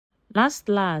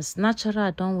Last,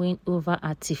 Natural don't win over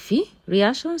Atifi.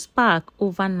 Reaction spark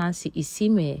over Nancy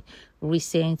Isime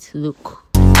recent look.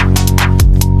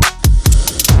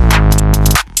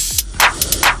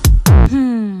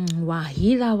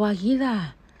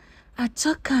 Wahala. I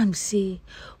talk am say,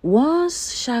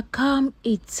 once shall come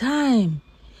a time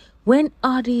when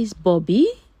all this Bobby,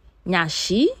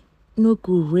 nyashi, no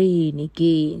go rain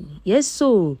again. Yes,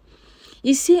 so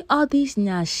you see all this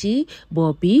nyashi,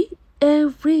 Bobby,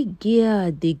 every year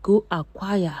they go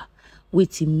acquire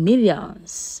with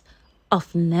millions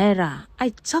of naira. I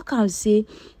talk and say,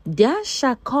 there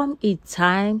shall come a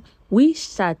time we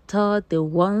shall tell the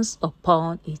once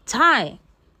upon a time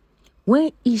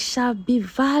when it shall be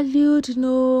valued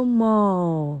no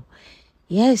more.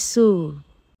 Yes, so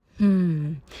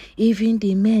even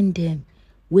the men them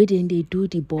wey dem dey do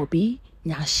the Bobby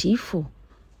nyashifo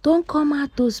don't come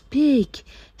out to speak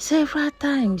several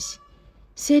times.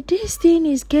 Say this thing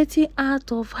is getting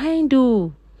out of hand.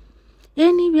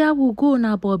 Anywhere we go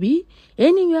na Bobby,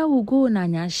 anywhere we go na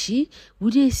nyashi,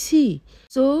 we dey see.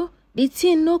 So the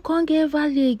thing no can get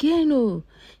value again.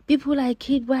 People like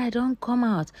Kid Boy don't come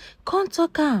out, can't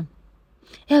talk am.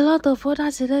 A lot of other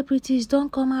celebrities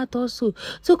don't come out also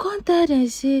to come tell them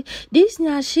say this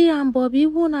nyashi and Bobby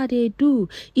una they do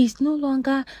is no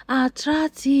longer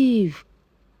attractive.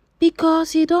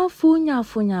 Because he don't fool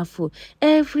nyafu.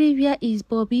 Everywhere is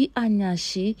Bobby and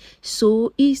nyashi,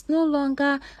 so it's no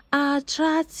longer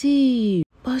attractive.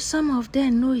 But some of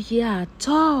them no here at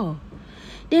all.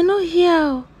 They no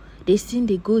here. They still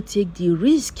they go take the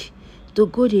risk to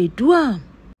go they do am.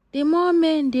 The more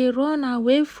men they run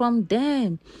away from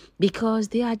them because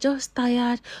they are just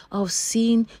tired of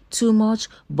seeing too much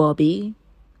Bobby.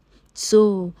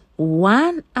 So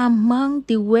one among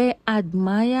the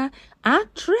well-admired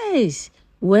actress,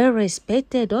 well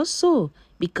respected also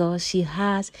because she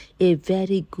has a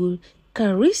very good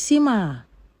charisma,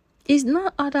 is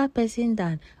no other person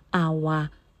than our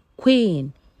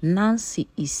queen Nancy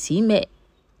Isime.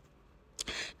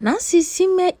 Nancy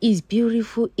Isime is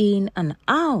beautiful in and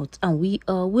out, and we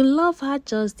all will love her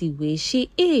just the way she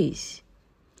is.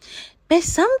 But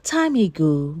some time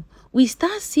ago, we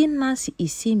start seeing Nancy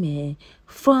Isime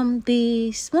from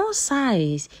the small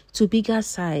size to bigger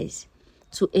size.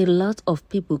 So a lot of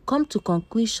people come to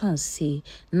conclusion say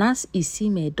Nancy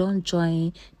Isime don't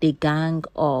join the gang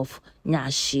of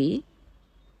nyashi.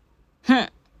 A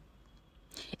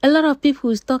lot of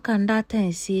people talk on that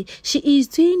time say she is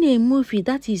doing a movie,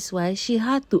 that is why she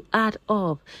had to add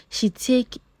up. She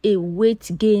take a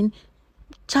weight gain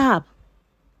tab.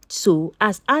 So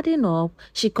as adding up,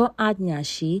 she can add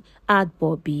nyashi, add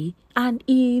Bobby, and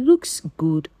it looks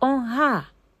good on her.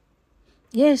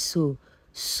 Yes,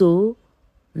 so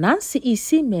Nancy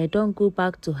Isime don't go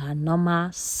back to her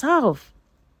normal self.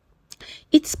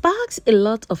 It sparks a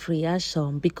lot of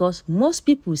reaction because most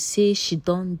people say she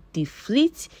don't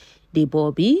deflate the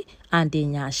Bobby and the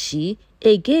nyashi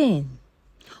again.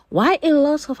 While a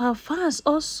lot of her fans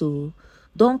also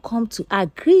don't come to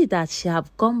agree that she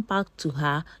have gone back to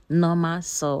her normal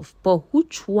self. But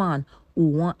which one we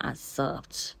want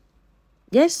accept?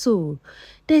 Yes, so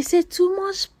they say too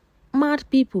much mad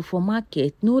people for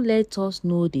market no let us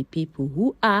know the people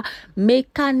who are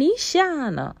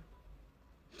mechanician.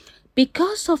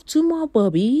 Because of too much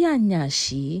Bobby and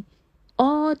nyashi,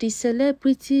 all the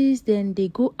celebrities then they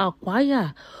go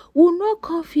acquire will not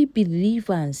comfy believe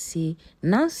and say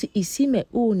Nancy Isime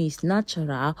own is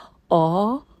natural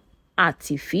or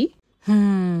artifi.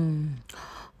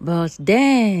 But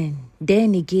then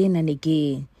again and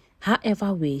again,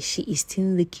 however way, she is still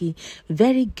looking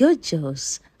very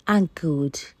gorgeous and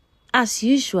good as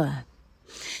usual.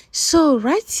 So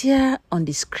right here on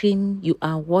the screen, you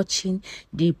are watching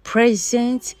the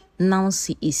present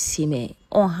Nancy Isime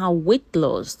on her weight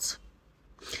loss.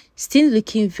 Still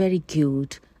looking very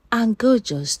good and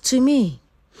gorgeous to me.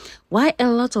 Why a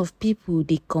lot of people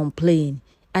they complain,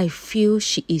 I feel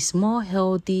she is more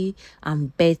healthy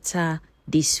and better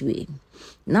this way.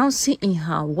 Nancy in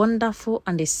her wonderful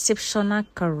and exceptional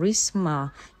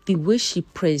charisma, the way she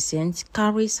presents,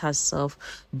 carries herself,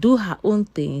 do her own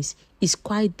things, is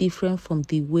quite different from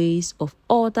the ways of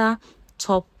other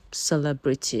top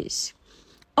celebrities.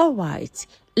 Alright,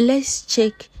 let's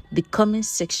check the comment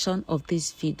section of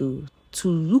this video to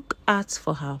look at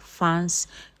for her fans'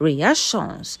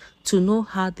 reactions to know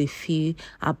how they feel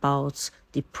about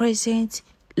the present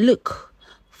look.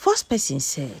 First person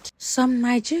said, some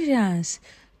Nigerians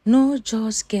no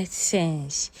just get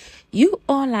sense. You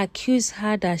all accuse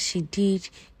her that she did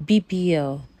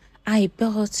BBL. I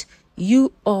bet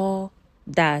you all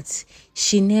that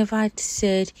she never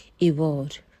said a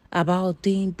word. about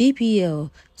doing BBL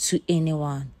to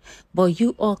anyone, but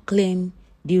you all claim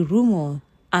the rumor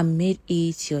and made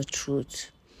it your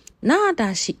truth. Now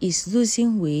that she is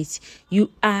losing weight,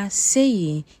 you are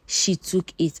saying she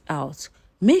took it out.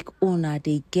 Make una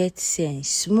they get sense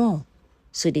small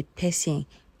so the person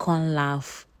can't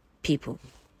laugh people.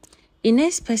 The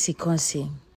next person can say,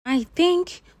 I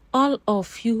think all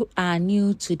of you are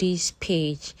new to this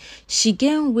page. She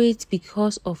gained weight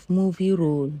because of movie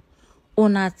role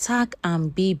on Attack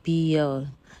and BBL.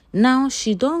 Now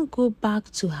she don't go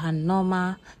back to her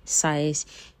normal size.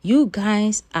 You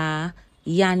guys are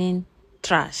yarning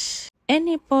trash.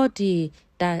 Anybody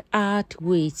that add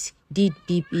weight did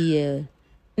BBL.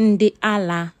 Nde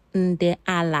Allah.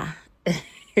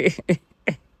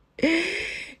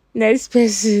 Next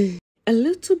person. A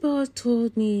little boy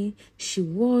told me she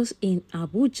was in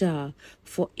Abuja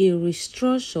for a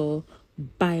restructure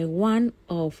by one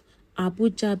of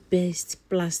Abuja's best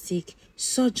plastic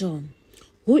surgeon,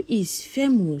 who is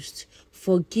famous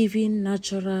for giving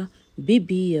natural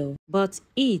BBL, but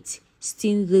it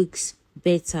still looks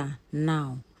better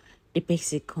now. The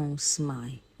person can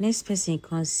smile. Next person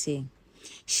can say,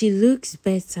 she looks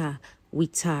better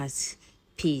without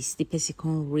peace. The person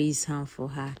can raise hand for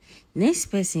her. Next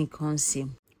person can say,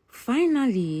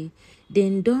 finally,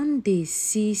 then don't they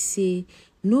see say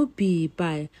no be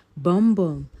by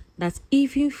bum that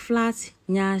even flat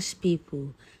nyash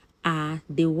people are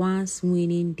the ones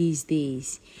winning these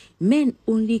days. Men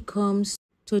only comes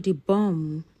to the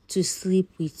bum to sleep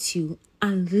with you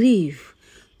and leave.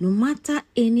 No matter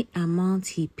any amount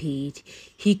he paid,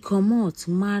 he comot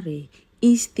marry.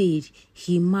 Instead,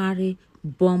 he marry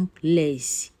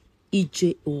bumpless.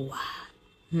 Ije owa.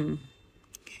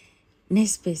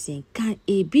 Next person. Can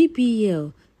a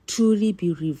BBL truly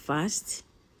be reversed?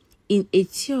 In a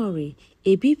theory,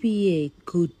 a BBL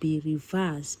could be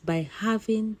reversed by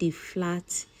having the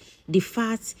fat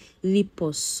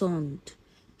liposumed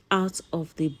out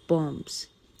of the bumps.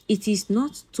 It is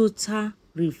not total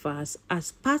reverse,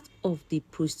 as part of the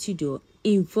procedure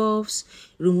involves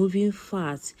removing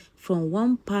fat from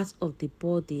one part of the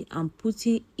body and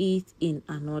putting it in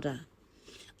another.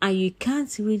 And you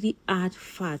can't really add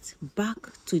fat back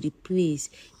to the place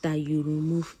that you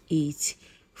remove it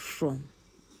from.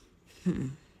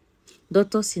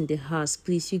 Doctors in the house,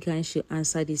 please, you guys should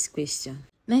answer this question.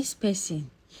 Next person.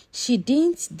 She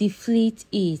didn't deflate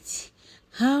it.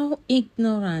 How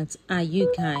ignorant are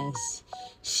you guys?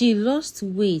 She lost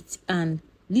weight and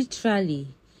literally,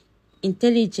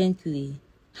 intelligently,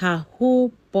 her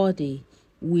whole body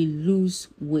will lose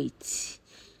weight.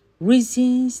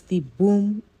 Reasons the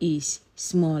boom is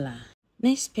smaller.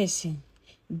 Next person.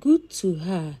 Good to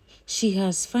her. She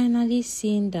has finally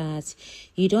seen that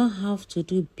you don't have to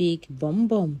do big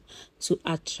bum to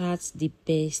attract the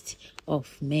best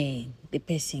of men. The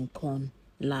person can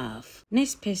laugh.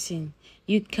 Next person.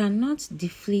 You cannot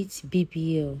deflate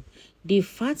BBL. The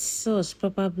fat cells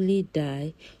probably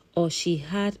die or she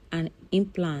had an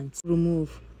implant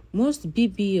removed. Most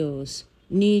BBLs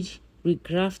need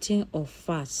regrafting of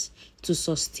fats to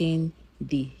sustain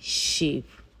the shape.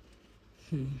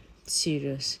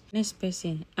 Serious. Next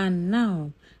person. And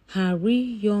now her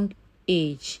real young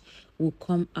age will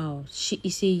come out. She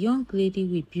is a young lady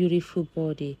with beautiful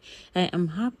body. I am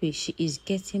happy she is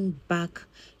getting back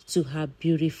to her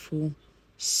beautiful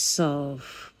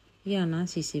self. Yeah,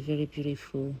 Nancy is a very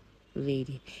beautiful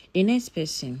lady. The next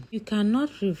person. You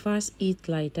cannot reverse it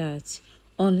like that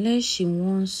unless she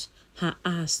wants her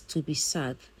ass to be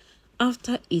sag.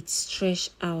 After it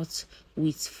stretched out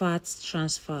with fat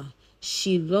transfer,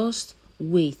 she lost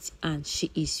weight and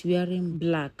she is wearing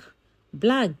black.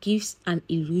 Black gives an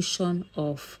illusion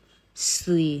of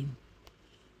slim.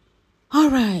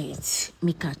 Alright,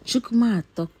 Mika Chukma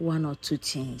talk one or two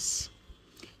things.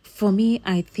 For me,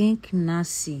 I think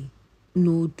Nancy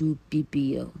no do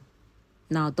BBL.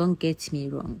 Now, don't get me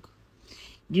wrong.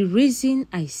 The reason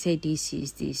I say this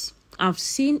is this. I've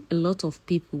seen a lot of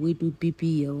people who do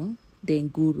BBL, then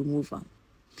go remove them.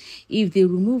 If they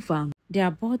remove them,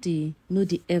 their body no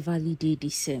dey everly dey the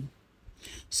same.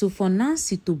 So for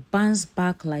Nancy to bounce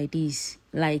back like this,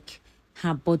 like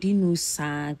her body no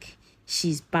sag,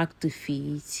 she's back to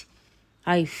fit,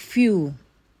 I feel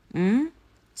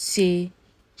say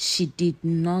she did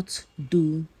not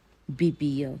do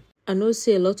BBL. I know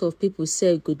say a lot of people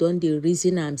say go don the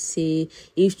reason I'm say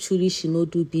if truly she no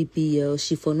do BBL,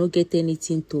 she for no get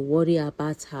anything to worry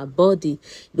about her body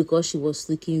because she was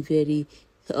looking very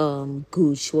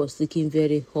good. She was looking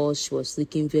very hot, she was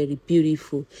looking very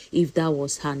beautiful, if that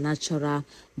was her natural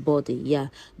body. Yeah,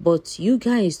 but you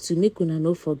guys, to make una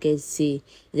no forget, say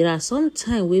there are some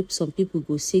time where some people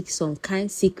go sick some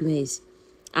kind sickness,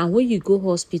 and when you go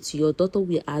hospital, your doctor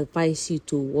will advise you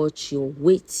to watch your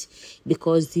weight,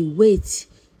 because the weight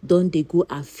don't they go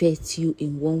affect you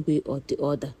in one way or the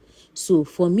other. So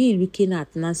for me, looking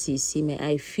at Nancy Isime,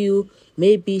 I feel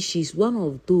maybe she's one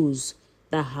of those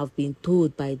that have been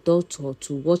told by doctor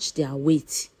to watch their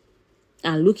weight.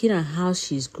 And looking at how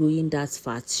she's growing that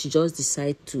fat, she just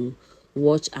decided to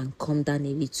watch and come down a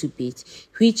little bit,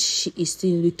 which she is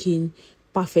still looking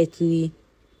perfectly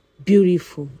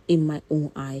beautiful in my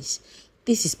own eyes.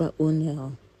 This is my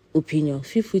own opinion.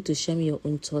 Feel free to share me your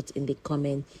own thoughts in the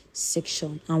comment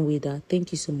section. And with that,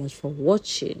 thank you so much for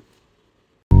watching.